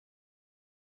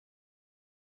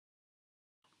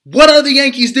What are the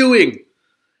Yankees doing?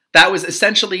 That was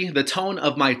essentially the tone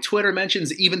of my Twitter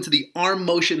mentions, even to the arm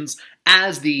motions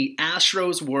as the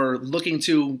Astros were looking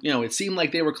to, it seemed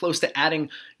like they were close to adding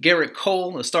Gerrit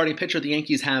Cole, a starting pitcher the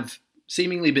Yankees have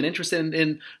seemingly been interested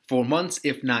in for months,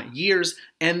 if not years.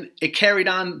 And it carried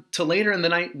on to later in the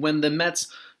night when the Mets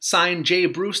signed Jay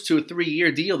Bruce to a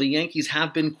 3-year deal. The Yankees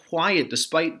have been quiet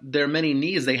despite their many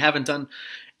needs. They haven't done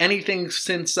anything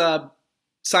since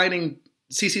signing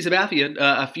CC Sabathia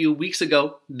a few weeks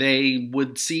ago. They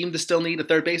would seem to still need a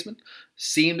third baseman,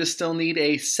 seem to still need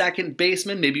a second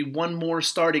baseman, maybe one more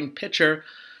starting pitcher.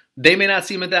 They may not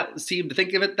seem to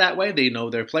think of it that way. They know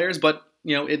their players, but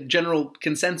general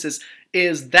consensus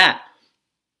is that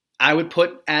I would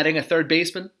put adding a third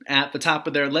baseman at the top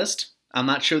of their list. I'm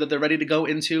not sure that they're ready to go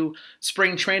into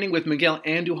spring training with Miguel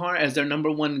Andujar as their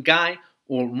number one guy,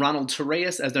 or Ronald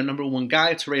Torreyes as their number one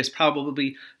guy. Torreyes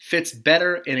probably fits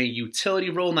better in a utility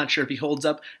role. Not sure if he holds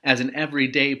up as an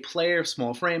everyday player,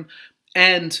 small frame.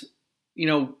 And,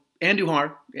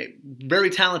 Andujar, very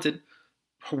talented,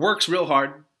 works real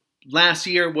hard. Last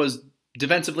year was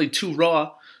defensively too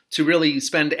raw to really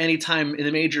spend any time in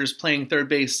the majors playing third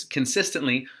base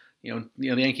consistently. The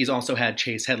Yankees also had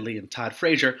Chase Headley and Todd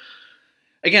Frazier.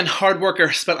 Again, hard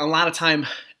worker, spent a lot of time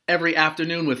every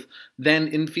afternoon with then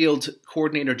infield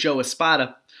coordinator Joe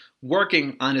Espada,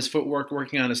 working on his footwork,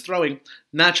 working on his throwing.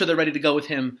 Not sure they're ready to go with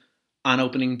him on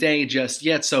opening day just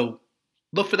yet, so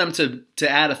look for them to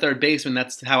add a third baseman.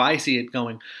 That's how I see it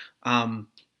going.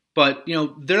 But,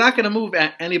 they're not going to move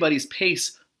at anybody's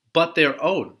pace but their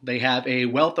own. They have a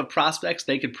wealth of prospects.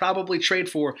 They could probably trade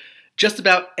for just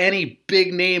about any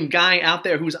big-name guy out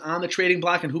there who's on the trading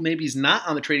block and who maybe is not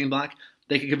on the trading block.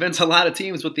 They could convince a lot of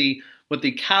teams with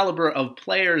the caliber of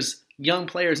players, young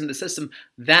players in the system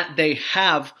that they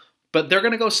have, but they're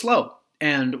going to go slow.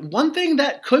 And one thing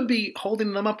that could be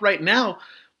holding them up right now,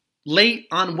 late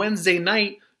on Wednesday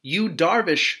night, Yu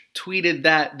Darvish tweeted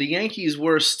that the Yankees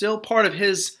were still part of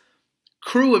his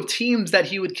crew of teams that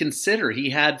he would consider. He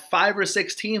had 5 or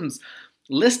 6 teams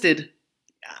listed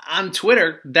on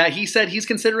Twitter that he said he's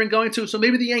considering going to. So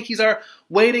maybe the Yankees are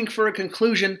waiting for a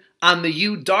conclusion on the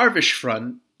Yu Darvish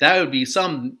front. That would be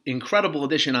some incredible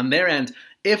addition on their end.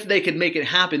 If they could make it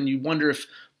happen, you wonder if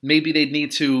maybe they'd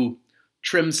need to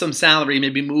trim some salary,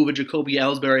 maybe move a Jacoby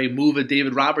Ellsbury, move a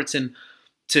David Robertson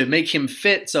to make him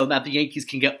fit so that the Yankees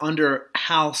can get under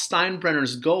Hal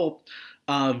Steinbrenner's goal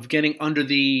of getting under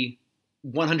the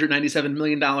 $197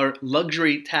 million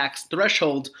luxury tax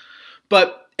threshold.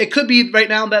 But it could be right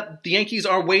now that the Yankees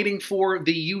are waiting for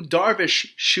the Yu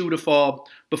Darvish shoe to fall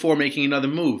before making another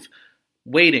move.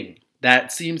 Waiting.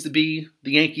 That seems to be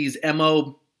the Yankees'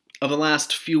 MO of the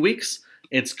last few weeks.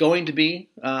 It's going to be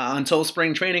until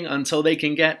spring training, until they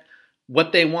can get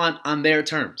what they want on their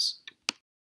terms.